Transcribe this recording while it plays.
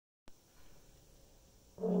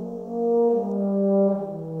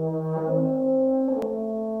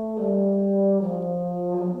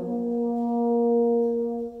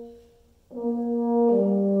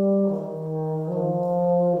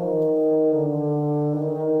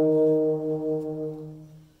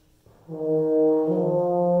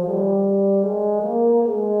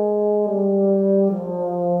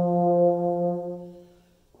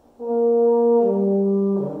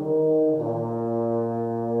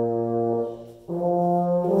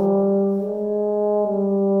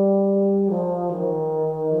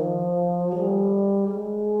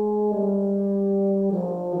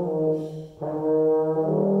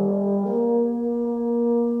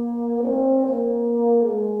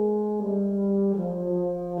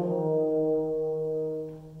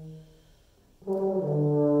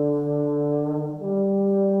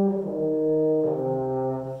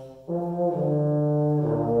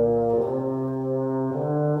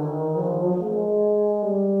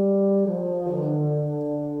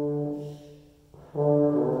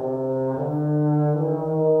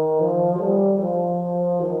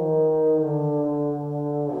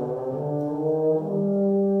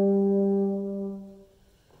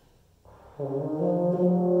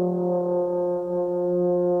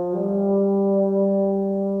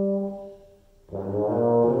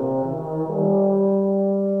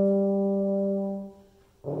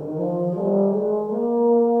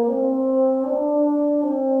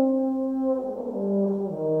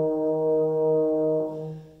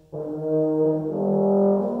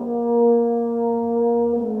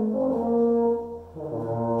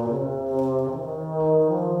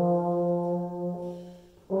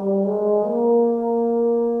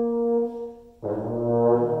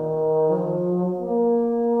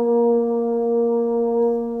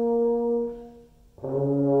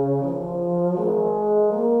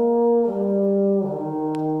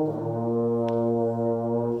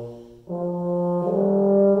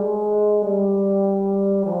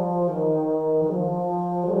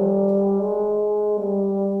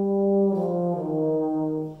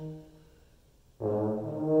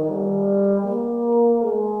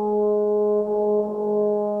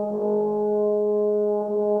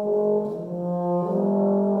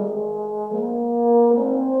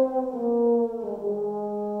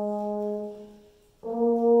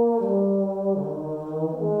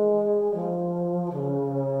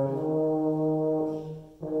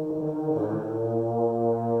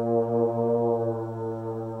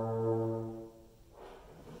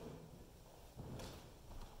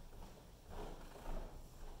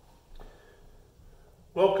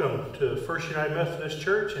Welcome to First United Methodist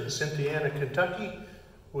Church in Cynthiana, Kentucky.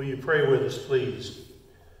 Will you pray with us, please?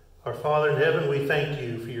 Our Father in heaven, we thank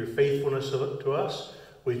you for your faithfulness to us.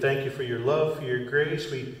 We thank you for your love, for your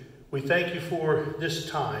grace. We thank you for this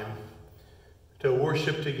time to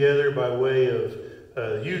worship together by way of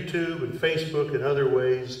YouTube and Facebook and other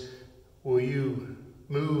ways. Will you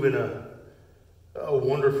move in a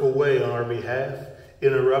wonderful way on our behalf?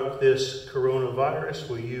 Interrupt this coronavirus.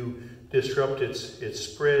 Will you disrupt its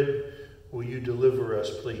spread? Will you deliver us,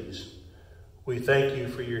 please? We thank you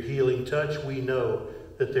for your healing touch. We know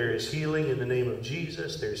that there is healing in the name of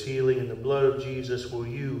Jesus. There's healing in the blood of Jesus. Will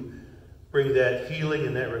you bring that healing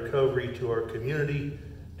and that recovery to our community,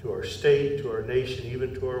 to our state, to our nation,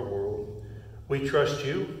 even to our world? We trust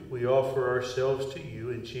you. We offer ourselves to you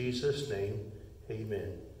in Jesus' name.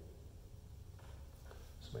 Amen.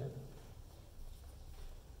 Samantha.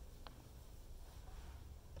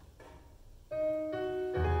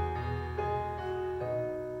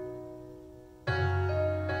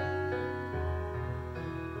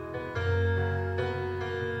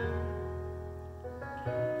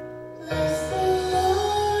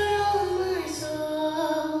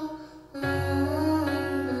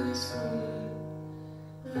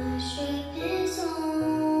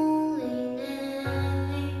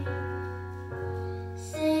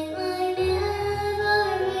 Sing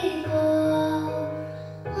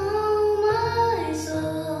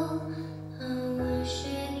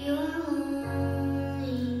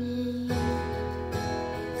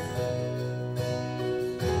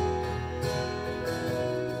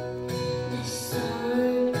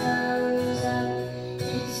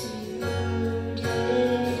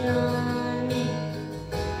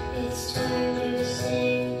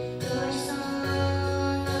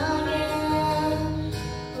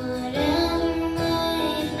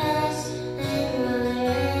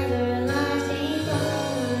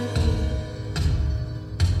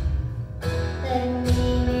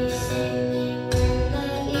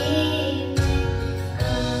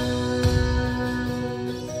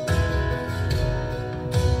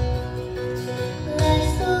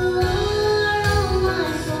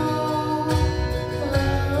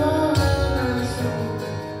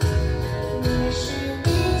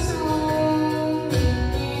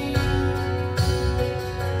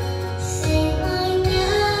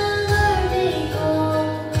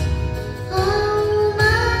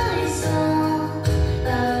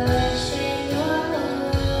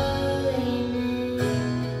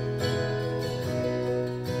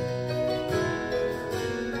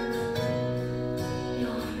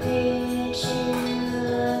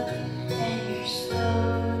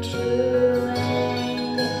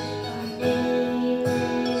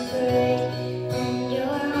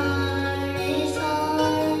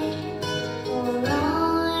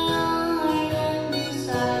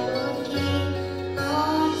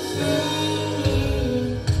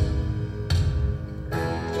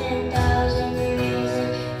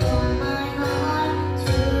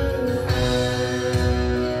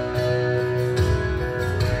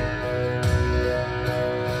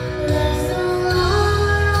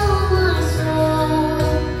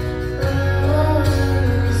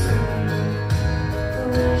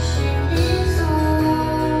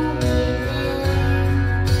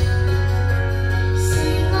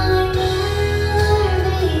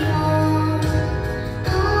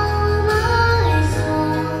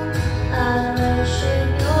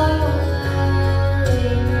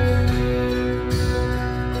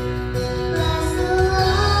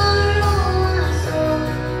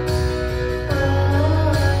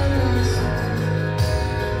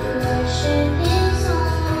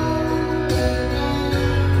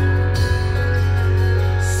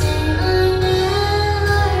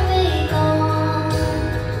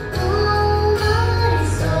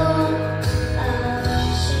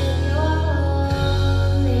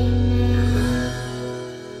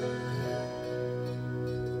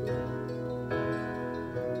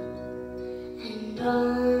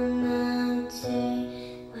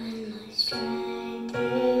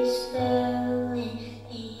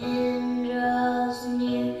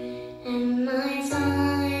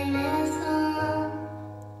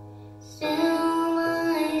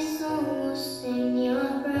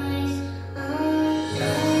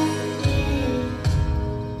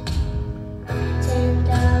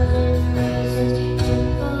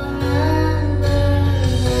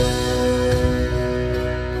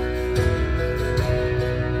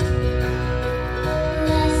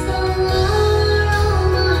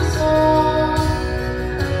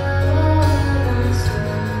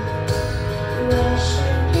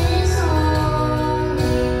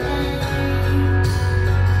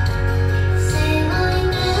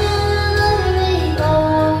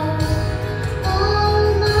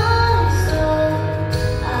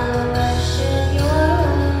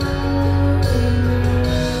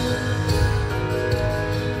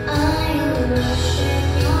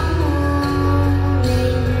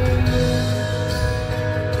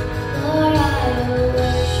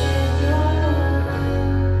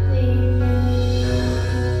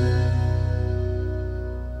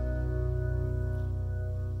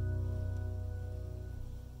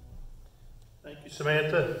Thank you,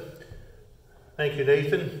 Samantha. Thank you,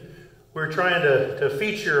 Nathan. We're trying to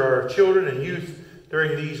feature our children and youth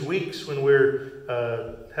during these weeks when we're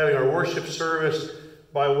having our worship service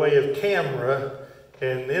by way of camera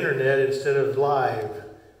and the internet instead of live.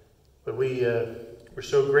 But we're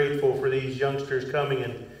so grateful for these youngsters coming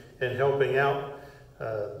and helping out.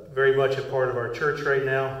 Very much a part of our church right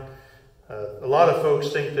now. A lot of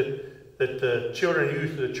folks think that the children and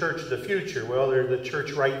youth are the church of the future. Well, they're the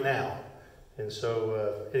church right now. And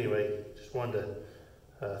so, anyway, just wanted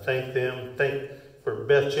to thank them. Thank for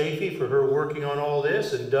Beth Chafee for her working on all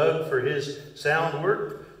this, and Doug for his sound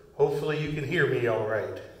work. Hopefully you can hear me all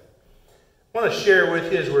right. I want to share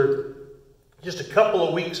with you as we're just a couple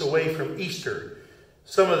of weeks away from Easter.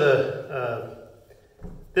 Some of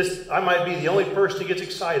I might be the only person that gets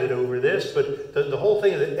excited over this, but the whole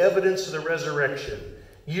thing of the evidence of the resurrection.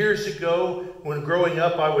 Years ago, when growing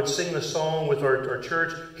up, I would sing the song with our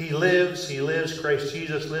church, He lives, Christ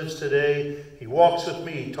Jesus lives today. He walks with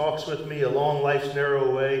me, He talks with me along life's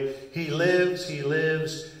narrow way. He lives,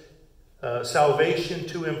 salvation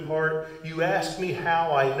to impart. You ask me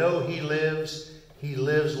how I know He lives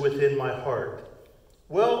within my heart.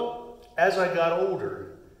 Well, as I got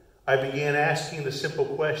older, I began asking the simple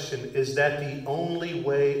question, is that the only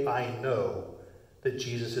way I know that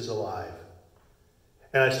Jesus is alive?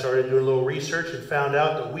 And I started doing a little research and found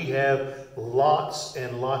out that we have lots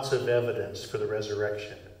and lots of evidence for the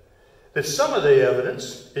resurrection. That some of the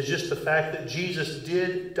evidence is just the fact that Jesus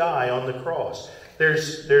did die on the cross.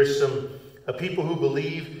 There's some people who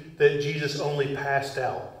believe that Jesus only passed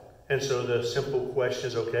out. And so the simple question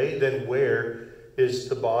is, okay, then where is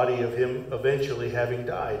the body of him eventually having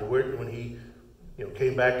died? When he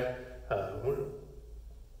came back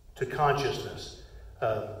to consciousness.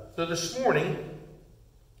 So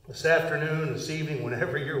this afternoon, this evening,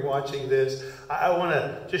 whenever you're watching this, I want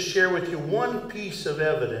to just share with you one piece of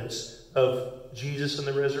evidence of Jesus and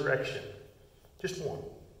the resurrection. Just one.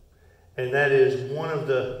 And that is one of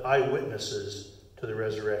the eyewitnesses to the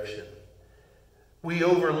resurrection. We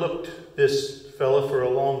overlooked this fella for a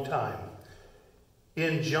long time.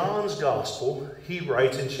 In John's Gospel, he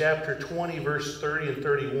writes in chapter 20, verse 30 and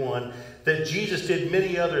 31, that Jesus did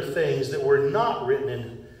many other things that were not written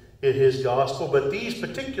in his gospel, but these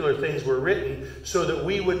particular things were written so that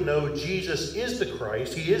we would know Jesus is the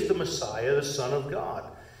Christ, He is the Messiah, the Son of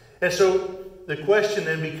God. And so the question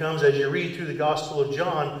then becomes, as you read through the Gospel of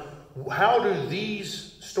John, how do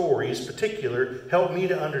these stories, particular, help me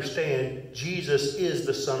to understand Jesus is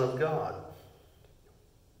the Son of God?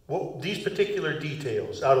 Well, these particular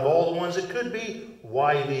details, out of all the ones it could be,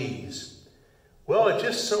 why these? Well, it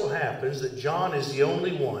just so happens that John is the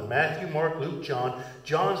only one. Matthew, Mark, Luke, John.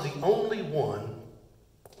 John's the only one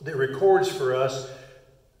that records for us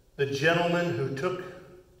the gentleman who took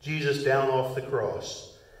Jesus down off the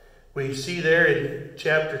cross. We see there in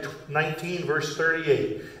chapter 19, verse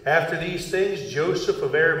 38. After these things, Joseph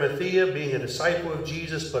of Arimathea, being a disciple of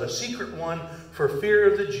Jesus, but a secret one for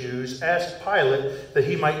fear of the Jews, asked Pilate that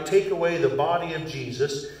he might take away the body of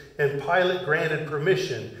Jesus, and Pilate granted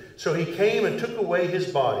permission. So he came and took away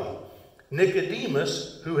his body.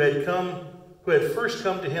 Nicodemus, who had first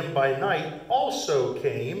come to him by night, also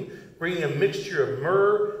came, bringing a mixture of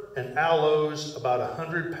myrrh and aloes, about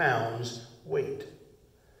 100 pounds weight.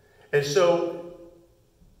 And so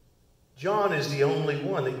John is the only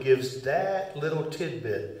one that gives that little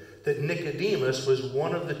tidbit, that Nicodemus was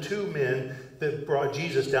one of the two men that brought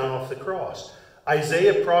Jesus down off the cross.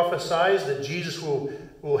 Isaiah prophesies that Jesus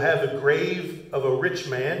will have the grave of a rich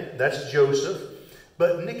man. That's Joseph.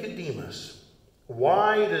 But Nicodemus,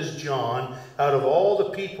 why does John, out of all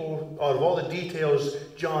the details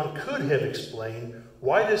John could have explained,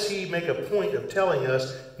 why does he make a point of telling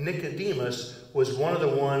us Nicodemus was one of the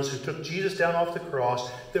ones who took Jesus down off the cross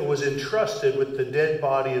that was entrusted with the dead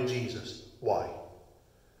body of Jesus? Why?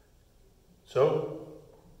 So,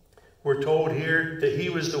 we're told here that he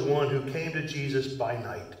was the one who came to Jesus by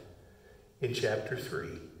night. In chapter 3,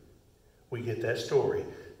 we get that story.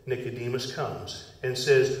 Nicodemus comes and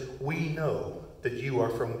says, we know that you are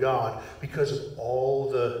from God because of all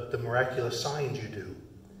the miraculous signs you do.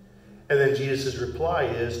 And then Jesus' reply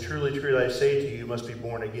is, truly, truly, I say to you, you must be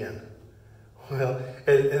born again. Well,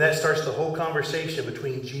 and that starts the whole conversation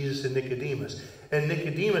between Jesus and Nicodemus. And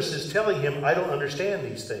Nicodemus is telling him, I don't understand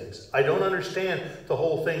these things. I don't understand the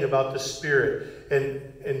whole thing about the Spirit.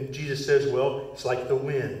 And Jesus says, well, it's like the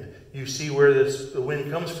wind. You see where the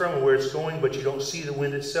wind comes from and where it's going, but you don't see the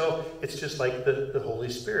wind itself. It's just like the Holy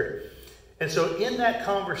Spirit. And so in that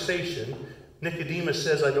conversation, Nicodemus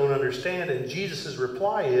says, I don't understand. And Jesus'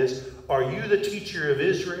 reply is, are you the teacher of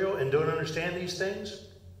Israel and don't understand these things?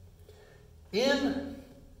 In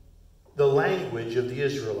the language of the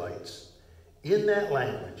Israelites, in that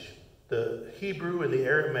language, the Hebrew and the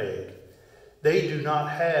Aramaic, they do not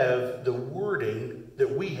have the wording that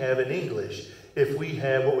we have in English if we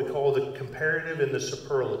have what we call the comparative and the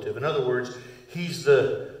superlative. In other words, he's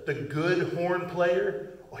the good horn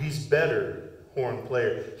player, or he's better horn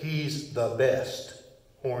player. He's the best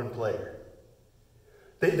horn player.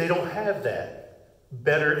 They don't have that,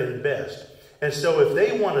 better and best. And so if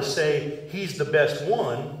they want to say he's the best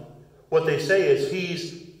one, what they say is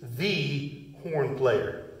he's the horn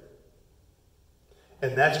player.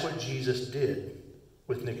 And that's what Jesus did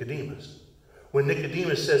with Nicodemus. When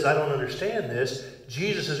Nicodemus says, I don't understand this,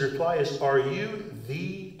 Jesus' reply is, are you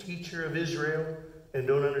the teacher of Israel and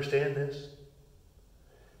don't understand this?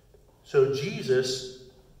 So Jesus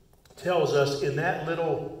tells us in that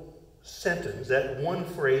little sentence, that one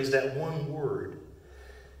phrase, that one word,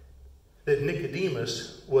 that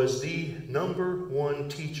Nicodemus was the number one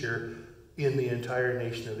teacher in the entire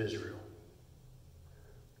nation of Israel.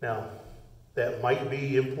 Now, that might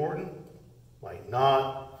be important, might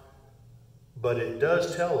not, but it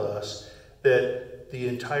does tell us that the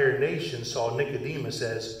entire nation saw Nicodemus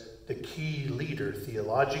as the key leader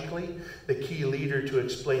theologically, the key leader to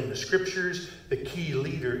explain the scriptures, the key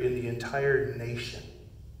leader in the entire nation.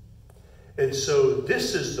 And so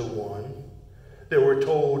this is the one that we're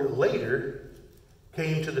told later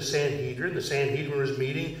came to the Sanhedrin. The Sanhedrin was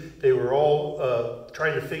meeting. They were all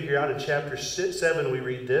trying to figure out in chapter 7, we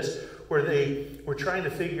read this, where they were trying to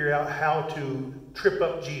figure out how to trip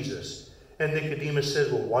up Jesus. And Nicodemus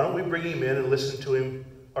said, well, why don't we bring him in and listen to him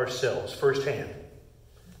ourselves firsthand?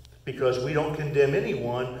 Because we don't condemn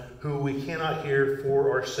anyone who we cannot hear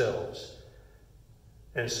for ourselves.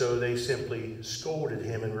 And so they simply scolded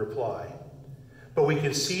him in reply. But we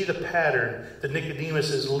can see the pattern that Nicodemus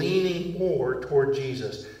is leaning more toward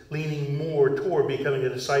Jesus, leaning more toward becoming a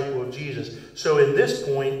disciple of Jesus. So in this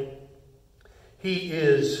point, he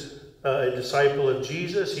is a disciple of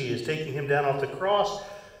Jesus. He is taking him down off the cross.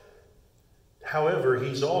 However,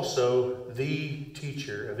 he's also the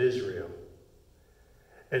teacher of Israel.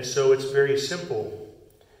 And so it's very simple.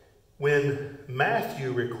 When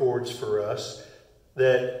Matthew records for us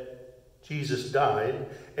that Jesus died,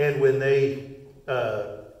 and when the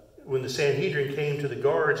Sanhedrin came to the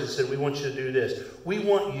guards and said, we want you to do this. We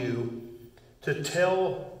want you to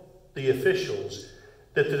tell the officials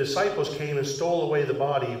that the disciples came and stole away the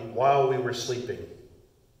body while we were sleeping.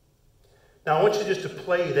 Now, I want you just to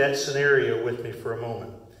play that scenario with me for a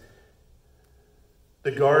moment.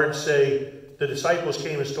 The guards say, the disciples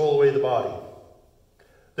came and stole away the body.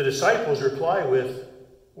 The disciples reply with,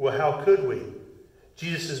 well, how could we?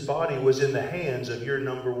 Jesus' body was in the hands of your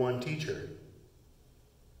number one teacher.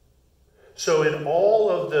 So in all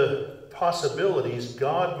of the possibilities,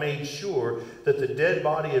 God made sure that the dead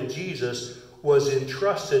body of Jesus was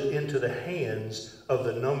entrusted into the hands of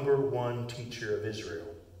the number one teacher of Israel.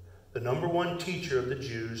 The number one teacher of the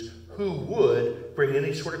Jews, who would bring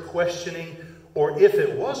any sort of questioning, or if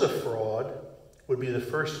it was a fraud, would be the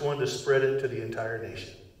first one to spread it to the entire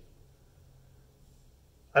nation.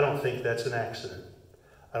 I don't think that's an accident.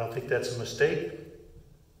 I don't think that's a mistake.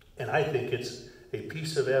 And I think it's a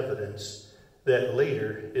piece of evidence that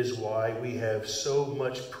later is why we have so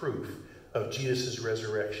much proof of Jesus'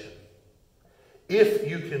 resurrection. If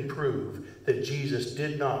you can prove that Jesus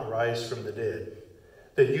did not rise from the dead,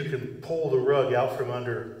 then you can pull the rug out from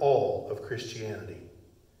under all of Christianity.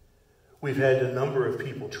 We've had a number of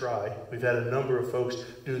people try. We've had a number of folks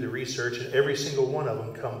do the research, and every single one of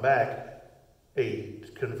them come back a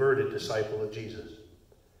converted disciple of Jesus.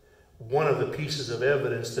 One of the pieces of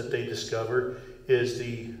evidence that they discover is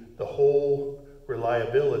the whole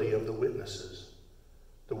reliability of the witnesses.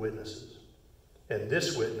 The witnesses. And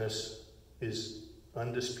this witness is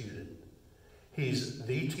undisputed. He's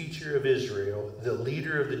the teacher of Israel, the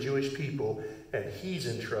leader of the Jewish people, and he's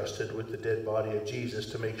entrusted with the dead body of Jesus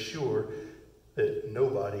to make sure that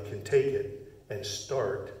nobody can take it and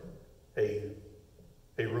start a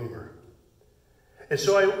rumor. And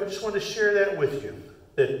so I just want to share that with you,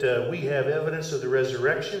 that we have evidence of the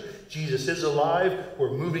resurrection. Jesus is alive.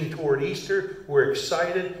 We're moving toward Easter. We're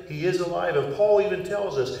excited. He is alive. And Paul even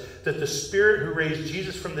tells us that the Spirit who raised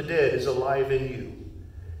Jesus from the dead is alive in you.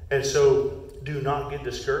 And so do not get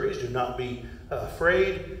discouraged. Do not be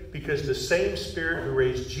afraid, because the same Spirit who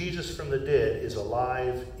raised Jesus from the dead is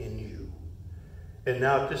alive in you. And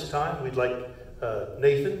now at this time, we'd like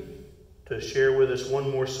Nathan to share with us one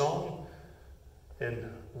more song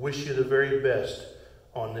and wish you the very best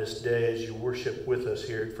on this day as you worship with us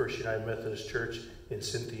here at First United Methodist Church in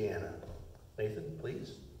Cynthiana. Nathan,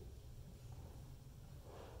 please.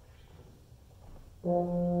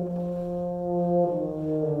 Amen.